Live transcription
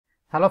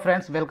Hello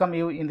friends, welcome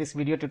you in this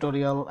video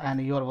tutorial,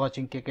 and you are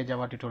watching KK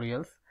Java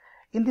tutorials.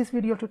 In this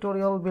video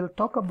tutorial, we'll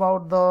talk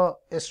about the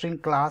string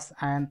class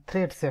and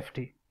thread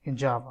safety in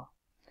Java.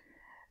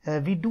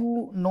 We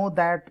do know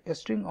that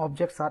string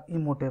objects are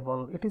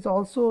immutable. It is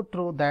also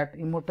true that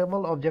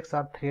immutable objects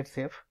are thread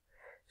safe.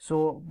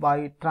 So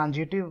by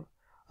transitive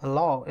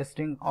law,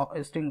 string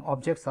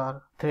objects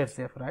are thread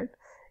safe, right?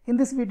 In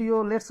this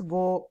video, let's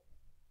go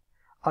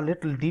a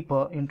little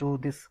deeper into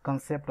this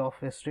concept of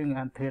string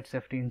and thread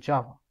safety in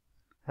Java.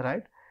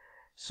 Right.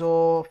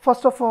 So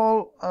first of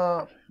all,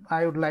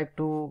 I would like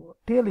to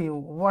tell you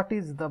what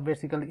is the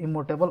basically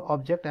immutable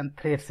object and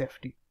thread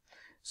safety.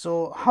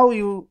 So how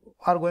you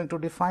are going to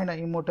define an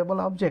immutable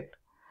object?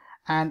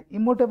 An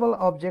immutable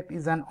object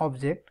is an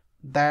object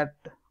that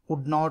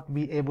would not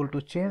be able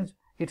to change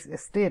its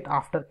state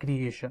after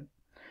creation.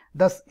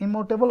 Thus,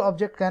 immutable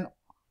object can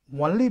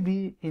only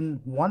be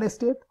in one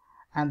state,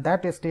 and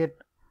that state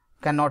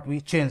cannot be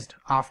changed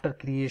after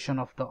creation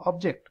of the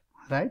object,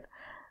 right?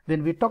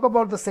 Then we talk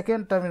about the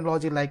second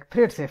terminology like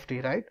thread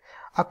safety, right?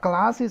 A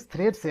class is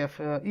thread safe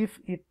if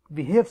it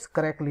behaves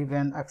correctly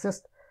when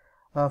accessed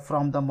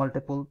from the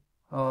multiple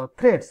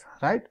threads,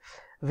 right?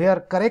 Where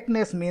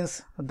correctness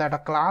means that a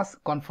class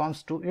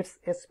conforms to its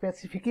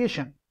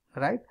specification,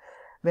 right?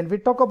 When we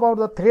talk about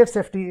the thread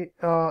safety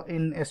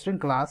in a string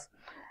class,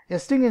 a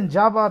string in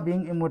Java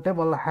being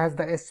immutable has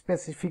the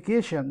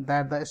specification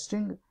that the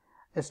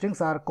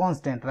strings are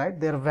constant, right?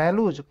 Their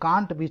values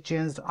can't be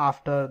changed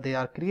after they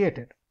are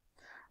created.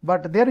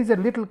 But there is a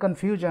little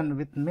confusion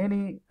with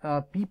many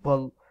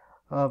people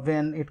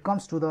when it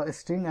comes to the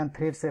string and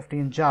thread safety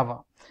in Java.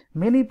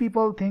 Many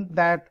people think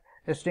that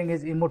a string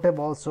is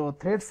immutable, so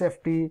thread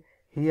safety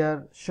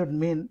here should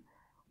mean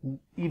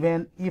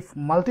even if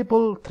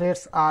multiple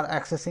threads are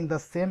accessing the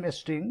same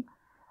string,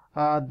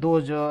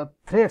 those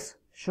threads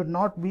should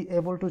not be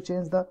able to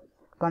change the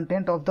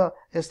content of the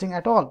string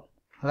at all,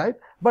 right?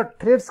 But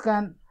threads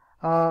can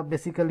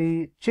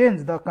basically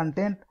change the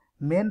content.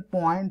 Main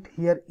point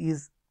here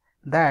is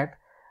that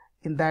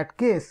in that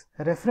case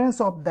reference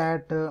of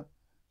that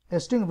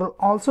string will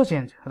also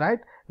change, right?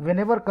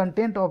 Whenever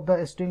content of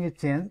the string is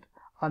changed,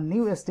 a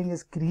new string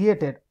is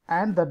created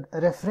and the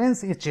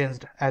reference is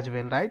changed as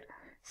well, right?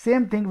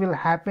 Same thing will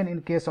happen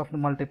in case of the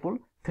multiple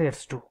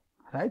threads too,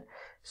 right?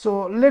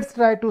 So let's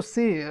try to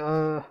see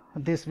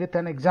this with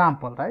an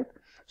example, right?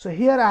 So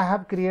here I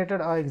have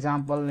created an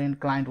example in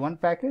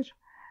client1 package,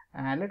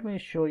 and let me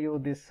show you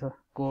this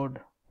code,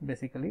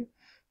 basically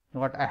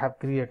what I have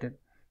created.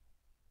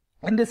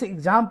 In this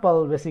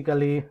example,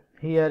 basically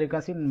here you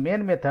can see in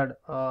main method,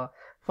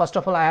 first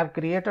of all I have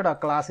created a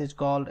class is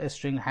called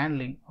string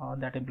handling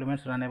that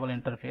implements runnable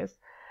interface,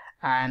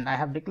 and I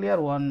have declared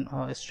one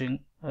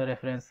string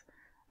reference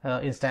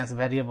instance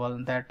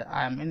variable that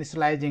I am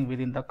initializing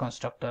within the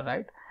constructor,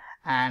 right?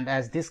 And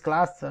as this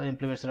class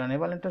implements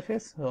runnable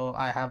interface, so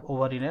I have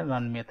overridden a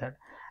run method,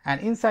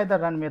 and inside the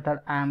run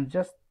method I am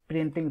just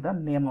printing the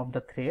name of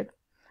the thread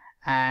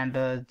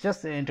and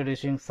just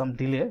introducing some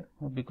delay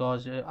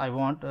because I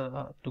want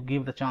to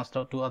give the chance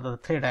to other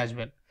thread as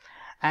well.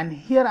 And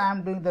here I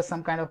am doing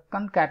some kind of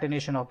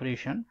concatenation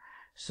operation.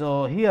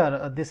 So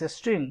here this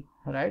string,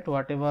 right,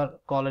 whatever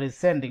caller is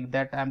sending,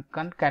 that I am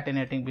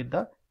concatenating with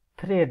the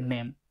thread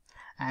name,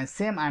 and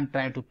same I am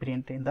trying to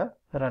print in the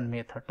run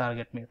method,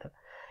 target method.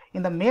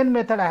 In the main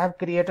method I have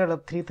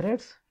created 3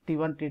 threads,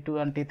 T1,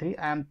 T2 and T3.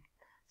 I am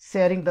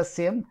sharing the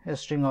same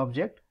string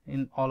object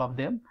in all of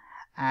them,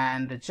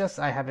 and just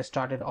I have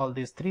started all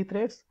these 3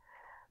 threads.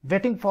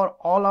 Waiting for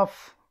all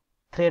of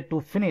thread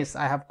to finish,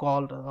 I have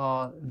called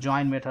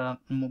join method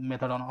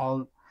on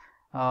all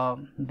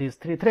these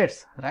 3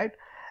 threads, right?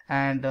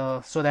 And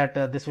so that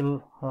this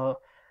will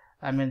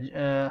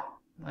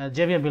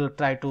JVM will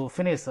try to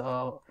finish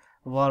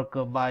work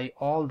by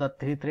all the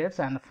 3 threads,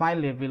 and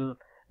finally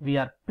we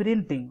are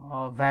printing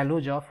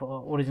values of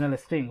original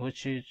string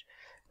which is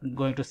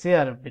going to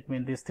share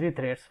between these 3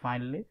 threads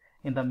finally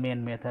in the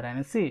main method,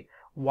 and see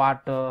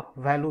what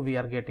value we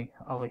are getting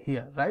over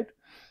here, right?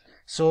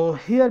 So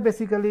here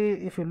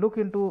basically if you look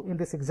into in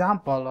this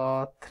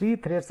example, 3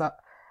 threads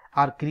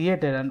are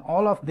created and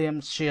all of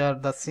them share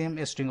the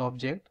same string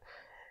object.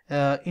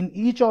 In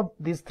each of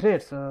these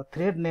threads,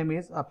 thread name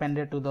is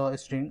appended to the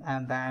string,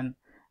 and then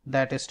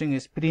that string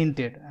is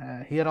printed.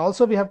 Here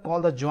also we have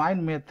called the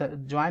join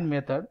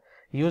method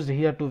used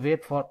here to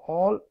wait for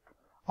all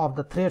of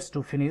the threads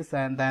to finish,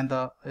 and then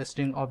the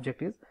string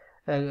object is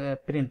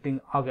printing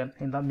again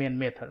in the main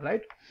method,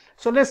 right?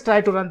 So let's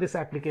try to run this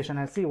application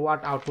and see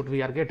what output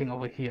we are getting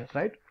over here,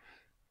 right?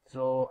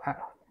 So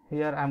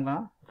here I'm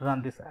gonna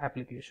run this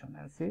application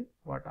and see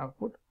what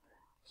output.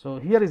 So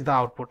here is the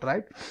output,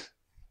 right?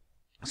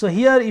 So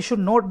here you should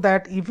note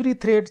that every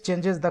thread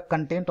changes the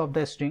content of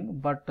the string,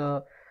 but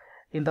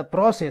in the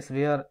process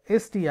where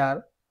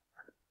str,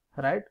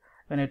 right,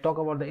 when I talk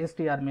about the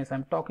str means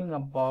I'm talking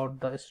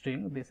about the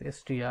string, this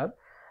str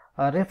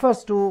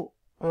refers to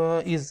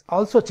is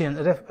also changed,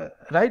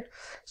 right?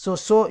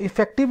 So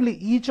effectively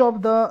each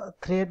of the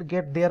thread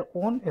get their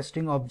own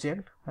string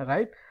object,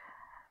 right?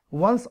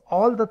 Once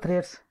all the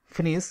threads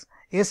finish,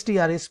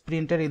 str is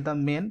printed in the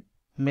main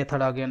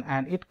method again,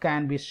 and it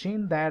can be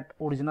seen that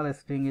original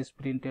string is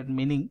printed,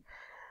 meaning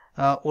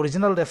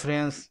original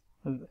reference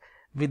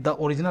with the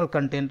original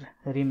content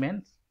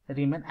remain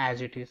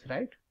as it is,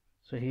 right?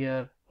 So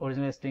here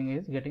original string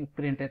is getting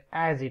printed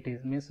as it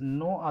is, means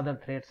no other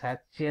threads has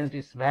changed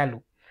its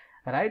value,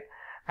 right?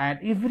 And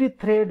every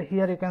thread,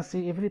 here you can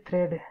see every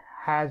thread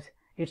has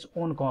its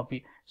own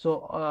copy.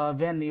 So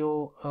when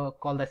you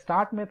call the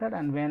start method,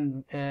 and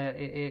when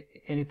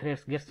any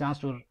threads gets chance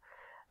to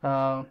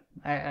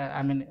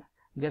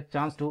get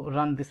chance to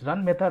run this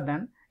run method,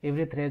 then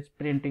every thread is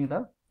printing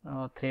the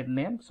thread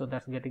name, so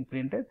that's getting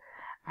printed.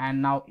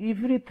 And now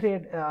every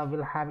thread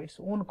will have its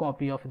own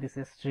copy of this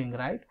string,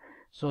 right?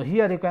 So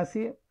here you can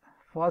see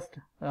first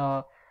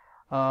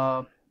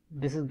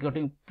this is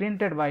getting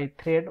printed by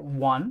thread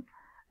 1,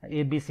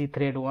 ABC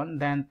thread 1,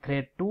 then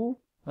thread 2,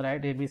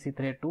 right, ABC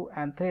thread 2,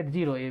 and thread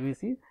 0,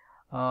 ABC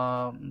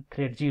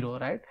thread 0,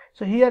 right?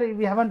 So here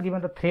we haven't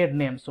given the thread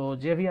name, so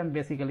JVM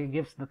basically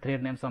gives the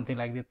thread name something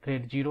like this: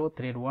 thread 0,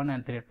 thread 1,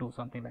 and thread 2,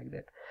 something like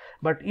that.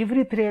 But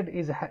every thread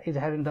is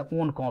having the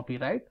own copy,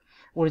 right?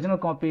 Original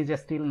copy is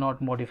still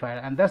not modified,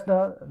 and that's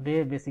the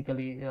way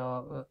basically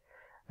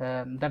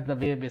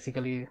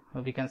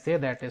we can say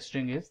that a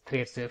string is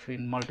thread safe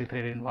in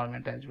multi-threaded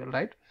environment as well,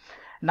 right?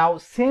 Now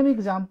same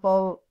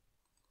example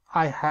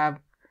I have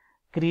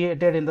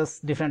created in this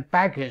different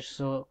package.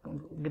 So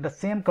with the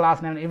same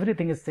class name,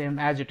 everything is same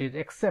as it is,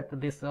 except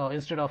this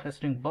instead of a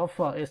string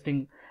buffer,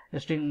 string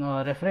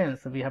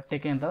reference, we have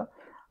taken the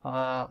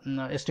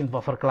string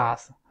buffer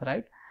class,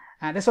 right?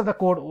 And rest of the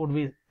code would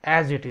be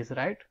as it is,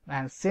 right?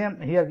 And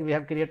same here, we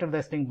have created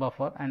the string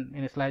buffer and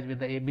initialized with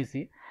the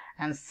ABC,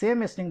 and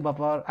same string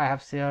buffer I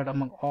have shared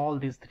among all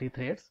these three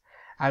threads.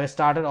 I have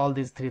started all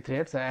these three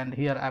threads, and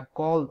here I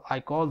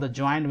call the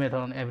join method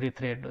on every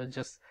thread.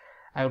 Just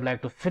I would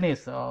like to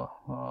finish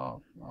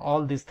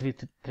all these three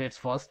threads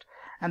first,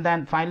 and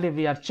then finally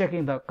we are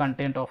checking the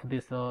content of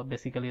this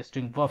basically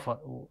string buffer.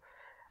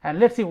 And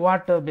let's see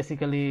what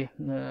basically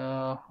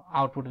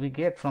output we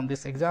get from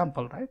this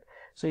example, right?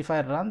 So if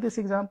I run this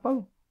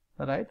example,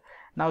 right,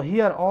 now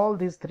here all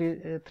these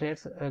three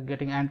threads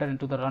getting entered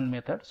into the run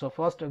method. So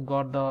first I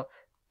got the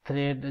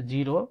thread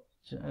 0,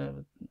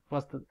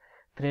 first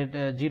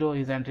thread 0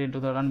 is entered into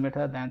the run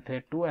method, then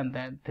thread 2, and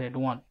then thread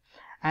 1.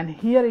 And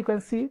here you can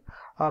see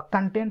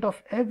content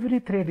of every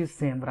thread is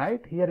same,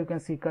 right? Here you can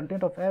see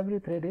content of every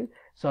thread is,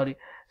 sorry.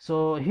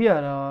 So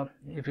here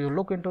if you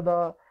look into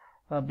the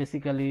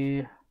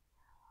basically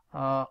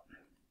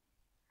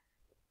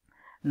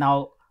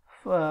now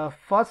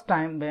first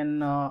time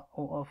when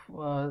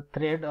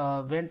thread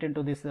went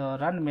into this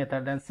run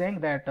method and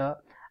saying that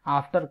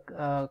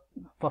after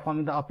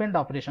performing the append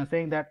operation,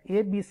 saying that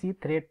ABC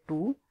thread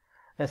 2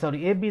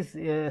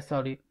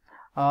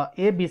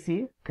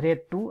 ABC thread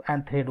 2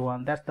 and thread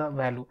 1, that's the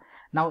value.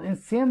 Now in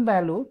same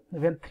value,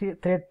 when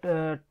thread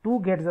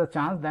 2 gets a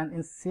chance, then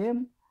in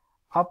same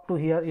up to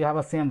here you have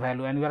a same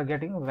value, and you are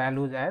getting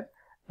values as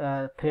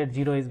thread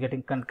 0 is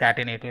getting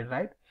concatenated,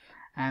 right?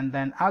 And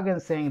then again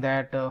saying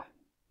that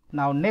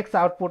now next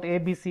output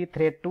ABC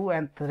thread 2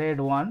 and thread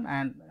 1,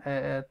 and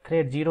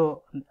thread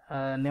 0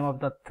 name of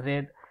the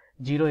thread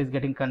 0 is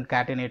getting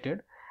concatenated.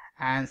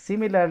 And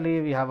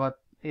similarly we have a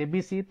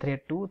ABC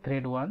thread 2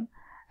 thread 1,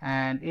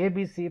 and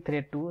ABC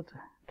thread 2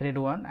 thread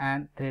 1,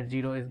 and thread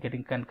 0 is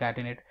getting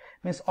concatenated.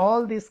 Means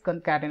all this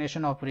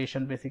concatenation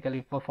operation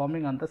basically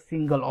performing on the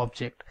single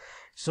object.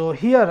 So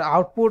here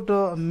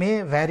output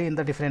may vary in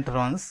the different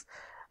runs,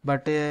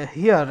 but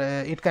here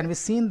it can be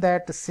seen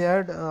that the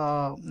shared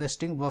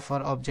string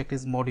buffer object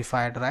is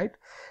modified, right?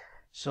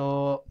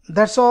 So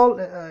that's all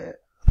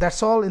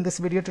in this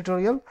video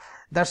tutorial.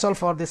 That's all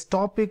for this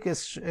topic,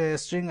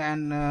 string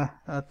and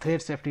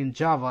thread safety in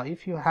Java.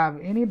 If you have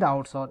any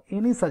doubts or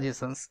any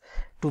suggestions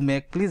to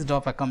make, please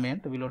drop a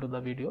comment below to the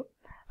video.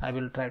 I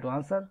will try to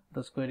answer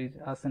those queries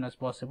as soon as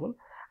possible.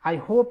 I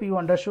hope you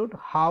understood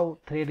how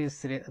string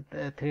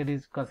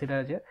is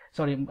considered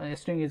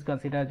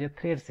as a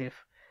thread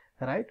safe,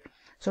 right?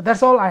 So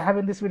that's all I have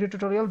in this video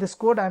tutorial. This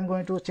code I'm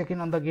going to check in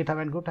on the GitHub,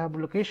 and GitHub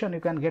location you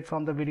can get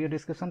from the video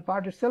description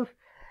part itself.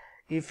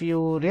 If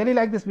you really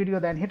like this video,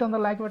 then hit on the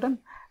like button,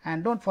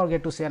 and don't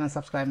forget to share and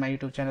subscribe my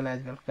YouTube channel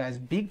as well, guys.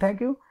 Big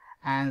thank you,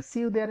 and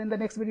see you there in the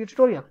next video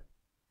tutorial.